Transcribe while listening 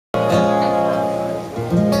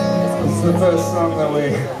the first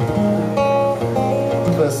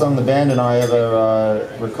song the band and I ever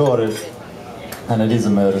recorded, and it is a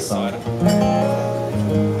murder song.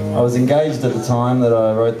 I was engaged at the time that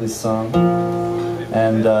I wrote this song,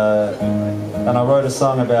 and I wrote a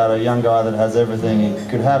song about a young guy that has everything he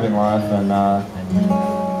could have in life, and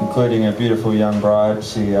including a beautiful young bride.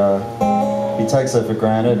 He takes her for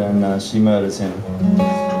granted, and she murders him.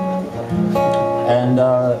 And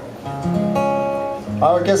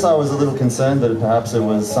I guess I was a little concerned that perhaps it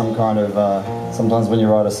was some kind of, sometimes when you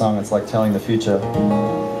write a song it's like telling the future.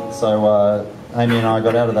 So Amy and I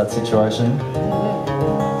got out of that situation.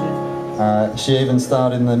 She even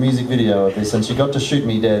starred in the music video of this, and she got to shoot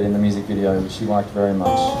me dead in the music video, which she liked very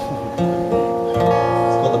much. It's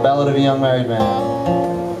called The Ballad of a Young Married Man.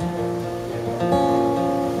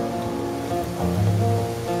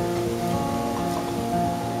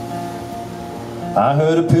 I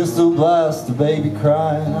heard a pistol blast, a baby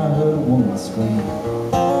cry, and I heard a woman scream.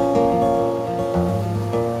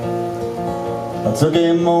 I took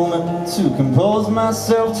a moment to compose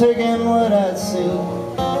myself, taking what I'd seen.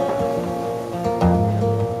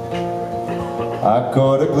 I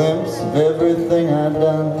caught a glimpse of everything I'd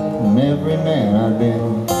done and every man I'd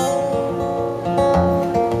been.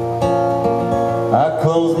 I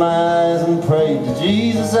closed my eyes and prayed to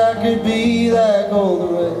Jesus I could be like all the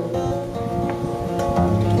rest.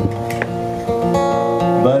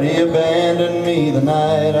 But he abandoned me the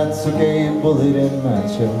night I took a bullet in my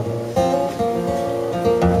chest.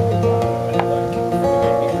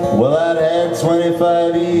 Well, I'd had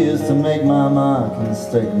 25 years to make my mark and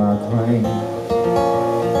stake my claim.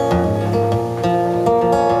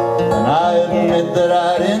 And I admit that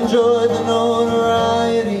I'd enjoyed the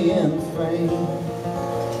notoriety and fame.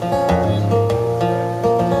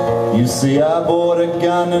 You see, I bought a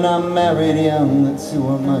gun and I married young, the two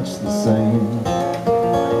are much the same.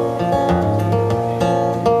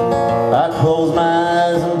 I closed my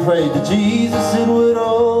eyes and prayed to Jesus it would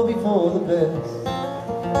all be for the best.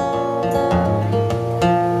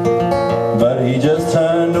 But he just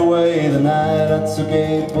turned away the night I took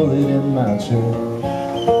a bullet in my chest.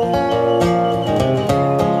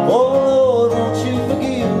 Oh Lord, won't you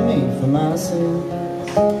forgive me for my sins?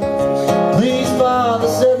 Please, Father,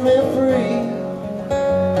 set me free.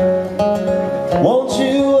 Won't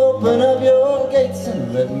you open up your gates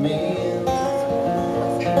and let me in?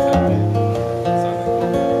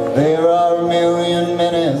 There are a million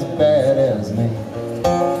men as bad as me.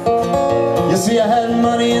 You see, I had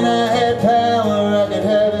money and I had power, I could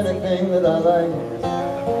have anything that I liked.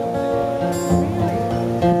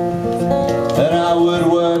 And I would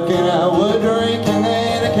work and I would drink and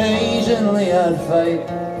then occasionally I'd fight.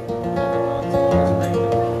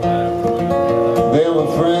 There were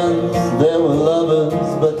friends, there were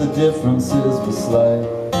lovers, but the differences were slight.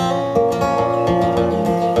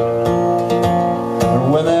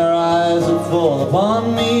 When their eyes would fall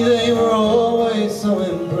upon me, they were always so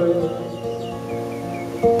impressed.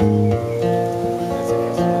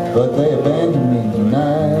 But they abandoned me the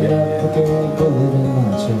night I put a bullet in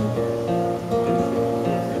my chest.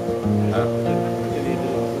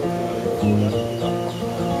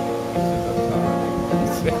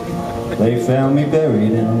 They found me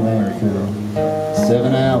buried in a landfill,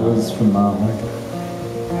 7 hours from my home.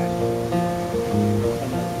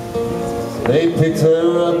 They picked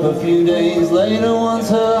her up a few days later once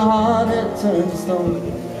her heart had turned to stone.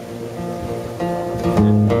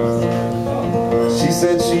 She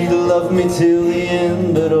said she'd love me till the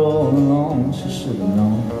end, but all along she should have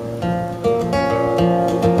known.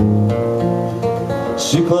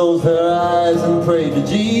 She closed her eyes and prayed to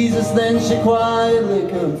Jesus, then she quietly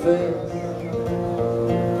confessed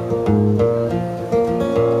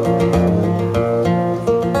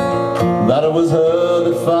that it was her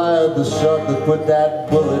that fired the shot that put that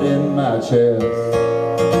bullet in my chest.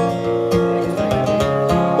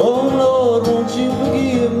 Oh Lord, won't you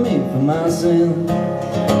forgive me for my sin?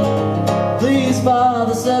 Please,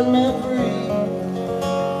 Father, set me free.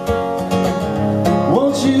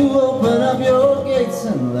 Won't you open up your gates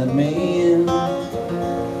and let me in?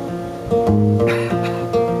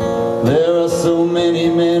 There are so many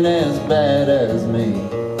men as bad as me.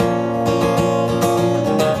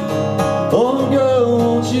 Oh girl,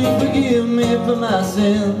 won't you forgive me for my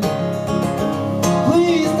sin?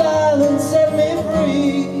 Please, darling, set me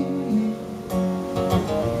free.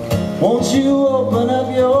 Won't you open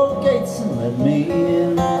up your gates and let me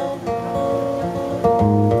in?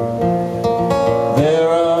 There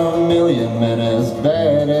are a million men as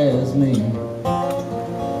bad as me.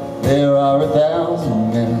 There are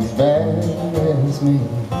 1,000 men as bad as me.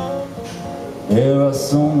 There are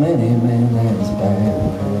so many men as bad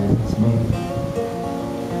as me.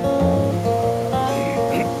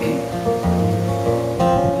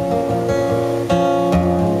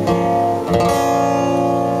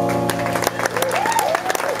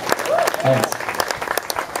 Thanks.